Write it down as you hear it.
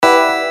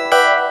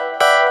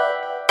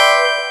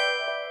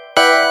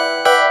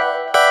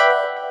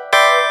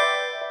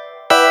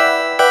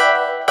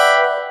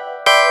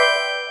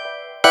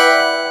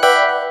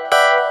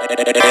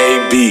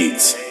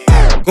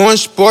Going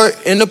sport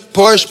in the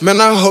Porsche, man,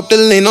 I hope the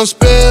lean don't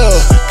spill.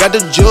 Got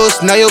the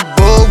juice, now your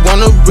bull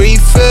wanna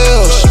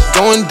refill. She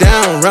going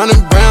down, round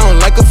and round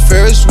like a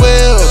Ferris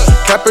wheel.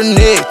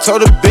 Kaepernick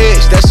told a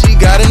bitch that she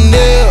got a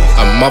nil.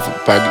 I'm off a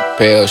pocket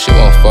pill, she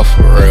won't fuck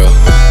for real.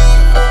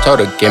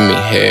 Told her give me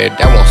head,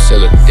 that won't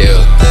seal a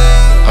deal.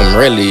 I'm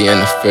really in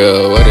the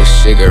field where this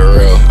shit get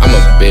real. I'm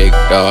a big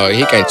dog,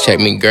 he can't check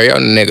me, girl, your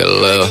nigga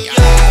lil'.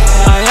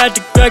 I had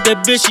to crack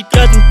that bitch, she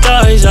got them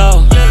thighs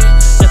out.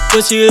 That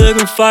pussy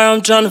looking fire,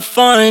 I'm tryna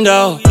find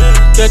out.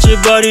 Catch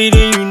your body,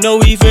 then you know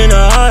we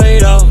finna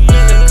hide out.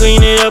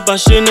 Clean it up, I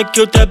shouldn't have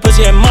killed that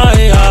pussy at my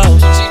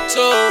house. She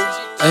told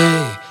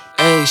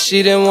Ayy,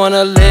 she didn't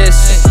wanna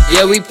listen.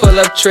 Yeah, we pull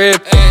up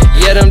trippin'.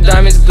 Yeah, them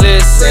diamonds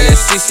glisten. And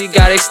CC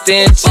got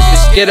extensions.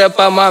 Bitch, get up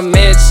out my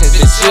mentions.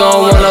 Bitch, you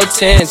don't want no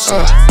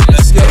tension.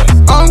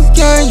 I'm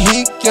gang,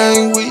 he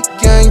gang, we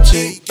gang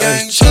too.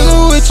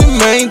 Chillin' with your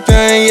main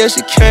thing, yeah,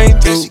 she came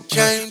through.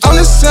 I'm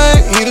the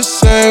same, he the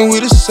same, we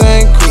the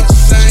same crew.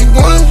 She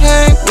wanna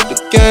hang with the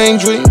gang,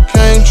 dream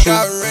came true.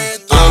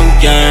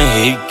 I'm gang,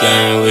 he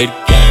gang, we the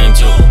gang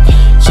too.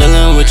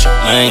 Chillin' with your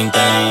main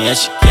thing, yeah,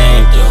 she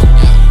came through.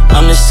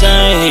 I'm the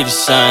same, he the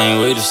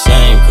same, we the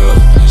same crew.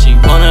 She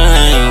wanna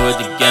hang with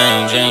the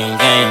gang, dream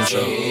came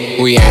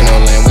true. We ain't no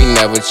lame, we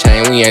never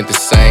change, we ain't the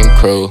same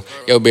crew.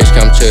 Yo bitch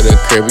come to the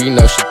crib, you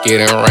know she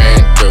getting ran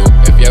through.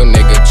 If your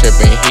nigga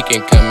trippin', he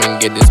can come and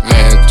get this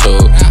man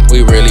too.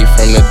 We really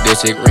from the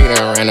district, reading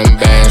random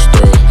bands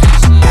through.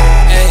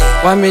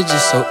 Why midget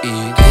so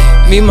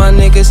eager? Me, my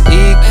niggas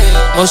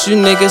eager. Most you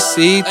niggas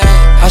see through.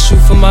 I shoot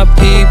for my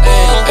people,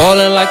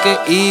 ballin' like an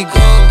eagle.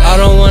 I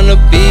don't wanna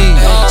be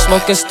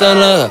smoking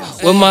stunner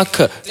with my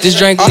cup. This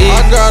drink leave.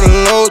 I got a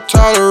low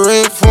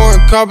tolerance for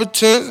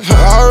incompetence.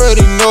 I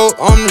already know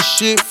I'm the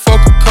shit,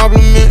 fuck a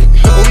compliment.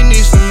 We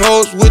need some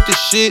hoes with the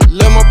shit,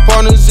 let my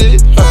partners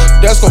it.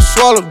 That's gon'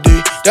 swallow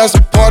dick, that's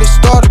a party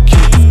starter kit.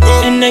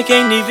 And they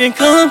can't even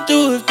come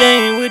through if they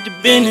ain't with the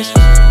business.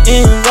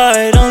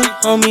 Invite only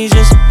homies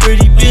and some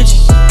pretty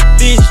bitches.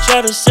 Bitch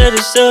try to set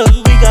us up,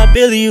 we got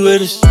Billy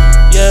with us.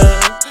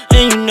 Yeah.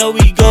 And you know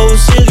we go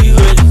silly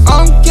with it.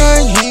 I'm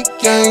gang, he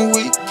gang,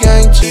 we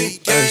gang too.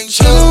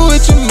 Chillin'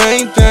 with your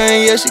main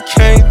thing, yeah, she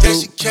came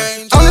through.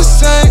 I'm the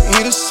same,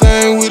 he the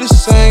same, we the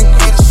same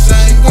crew.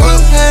 She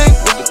wanna hang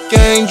with the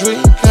gang,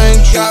 dream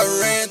came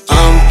true.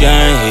 I'm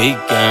gang, he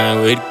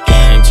gang, we the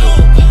gang too.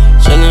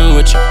 Chillin'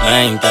 with your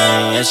main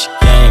thing, yeah, she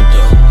came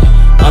through.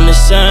 I'm the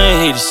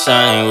same, he the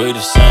same, we the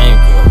same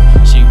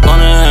crew. She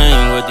wanna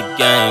hang with the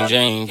gang,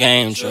 dream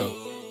came true.